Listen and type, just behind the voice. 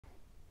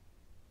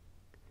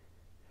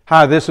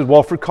Hi, this is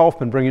Wofford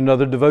Caughman bringing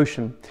another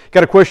devotion.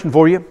 Got a question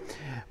for you.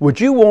 Would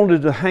you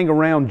want to hang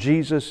around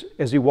Jesus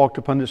as He walked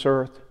upon this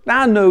earth?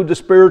 Now, I know the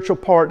spiritual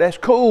part, that's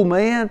cool,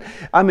 man.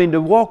 I mean,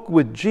 to walk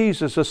with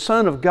Jesus, the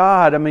Son of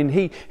God. I mean,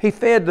 He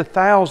fed the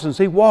thousands.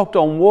 He walked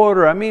on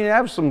water. I mean,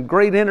 that was some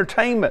great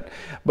entertainment.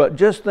 But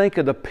just think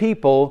of the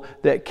people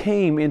that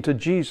came into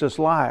Jesus'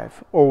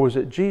 life. Or was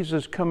it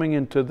Jesus coming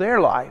into their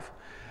life?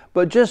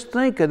 But just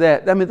think of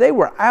that. I mean, they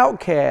were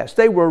outcasts.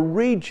 They were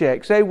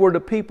rejects. They were the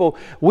people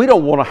we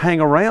don't want to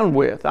hang around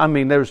with. I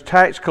mean, there's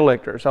tax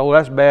collectors. Oh,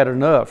 that's bad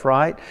enough,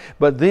 right?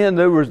 But then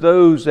there was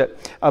those that,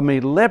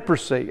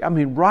 leprosy.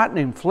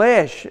 Rotting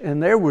flesh.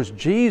 And there was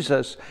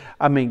Jesus,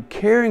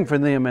 caring for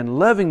them and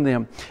loving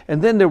them.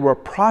 And then there were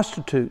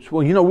prostitutes.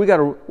 Well, we got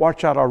to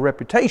watch out our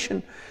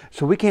reputation.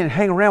 So we can't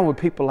hang around with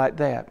people like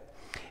that.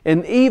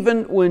 And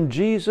even when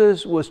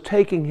Jesus was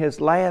taking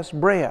His last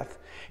breath,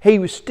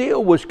 He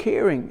still was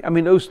caring.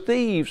 Those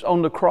thieves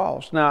on the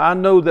cross. Now, I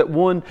know that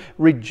one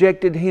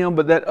rejected Him,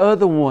 but that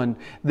other one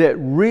that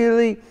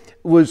really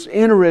was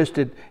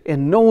interested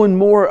in knowing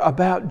more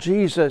about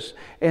Jesus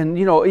and,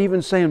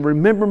 even saying,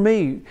 remember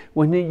me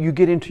when you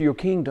get into your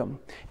kingdom.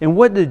 And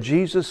what did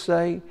Jesus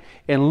say?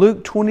 In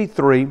Luke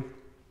 23,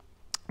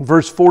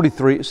 verse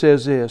 43, it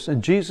says this,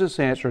 and Jesus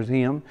answered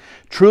him,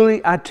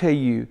 truly I tell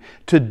you,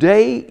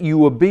 today you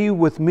will be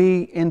with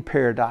me in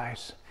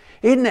paradise.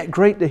 Isn't that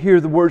great to hear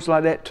the words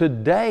like that?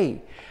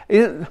 Today.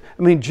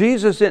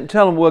 Jesus didn't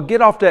tell him, well, get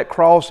off that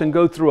cross and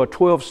go through a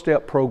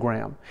 12-step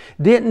program.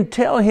 Didn't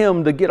tell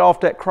him to get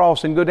off that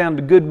cross and go down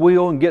to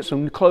Goodwill and get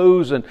some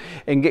clothes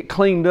and get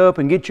cleaned up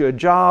and get you a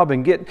job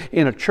and get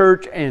in a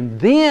church and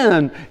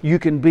then you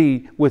can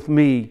be with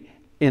me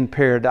in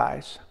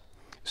paradise.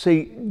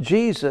 See,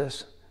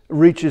 Jesus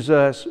reaches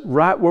us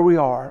right where we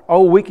are.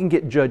 Oh, we can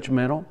get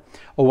judgmental.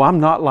 Oh, I'm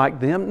not like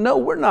them. No,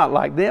 we're not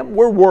like them.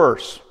 We're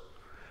worse.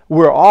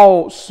 We're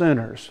all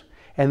sinners.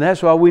 And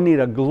that's why we need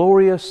a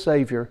glorious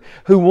Savior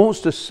who wants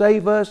to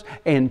save us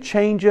and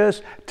change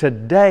us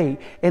today.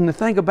 And the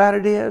thing about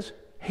it is,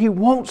 He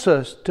wants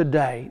us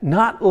today,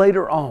 not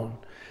later on.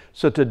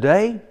 So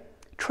today,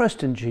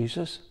 trust in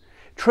Jesus.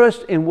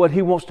 Trust in what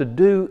He wants to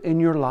do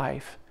in your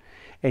life.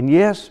 And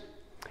yes,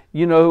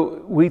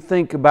 we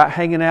think about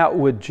hanging out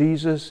with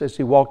Jesus as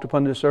He walked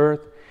upon this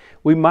earth.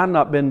 We might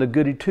not have been the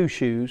goody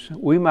two-shoes.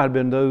 We might have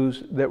been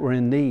those that were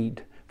in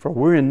need. For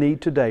we're in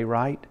need today,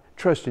 right?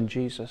 Trust in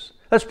Jesus.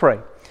 Let's pray.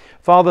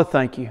 Father,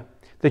 thank you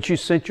that you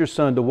sent your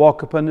Son to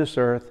walk upon this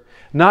earth,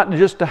 not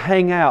just to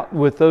hang out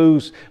with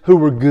those who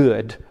were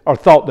good or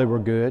thought they were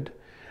good,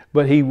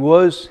 but He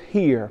was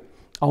here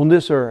on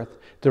this earth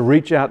to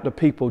reach out to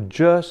people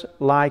just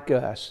like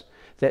us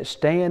that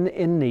stand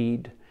in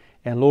need.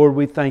 And Lord,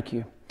 we thank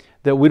you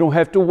that we don't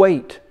have to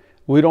wait.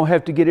 We don't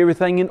have to get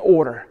everything in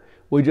order.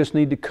 We just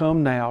need to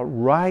come now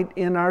right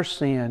in our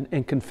sin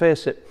and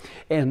confess it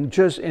and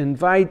just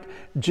invite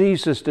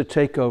Jesus to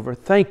take over.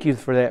 Thank you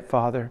for that,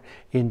 Father.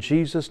 In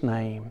Jesus'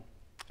 name,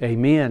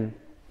 amen.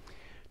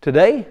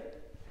 Today,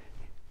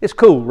 it's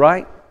cool,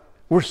 right?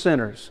 We're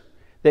sinners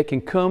that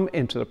can come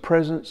into the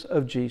presence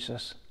of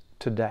Jesus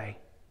today.